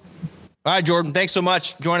 2-2. All right, Jordan. Thanks so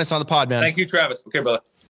much. Join us on the pod, man. Thank you, Travis. Okay, brother.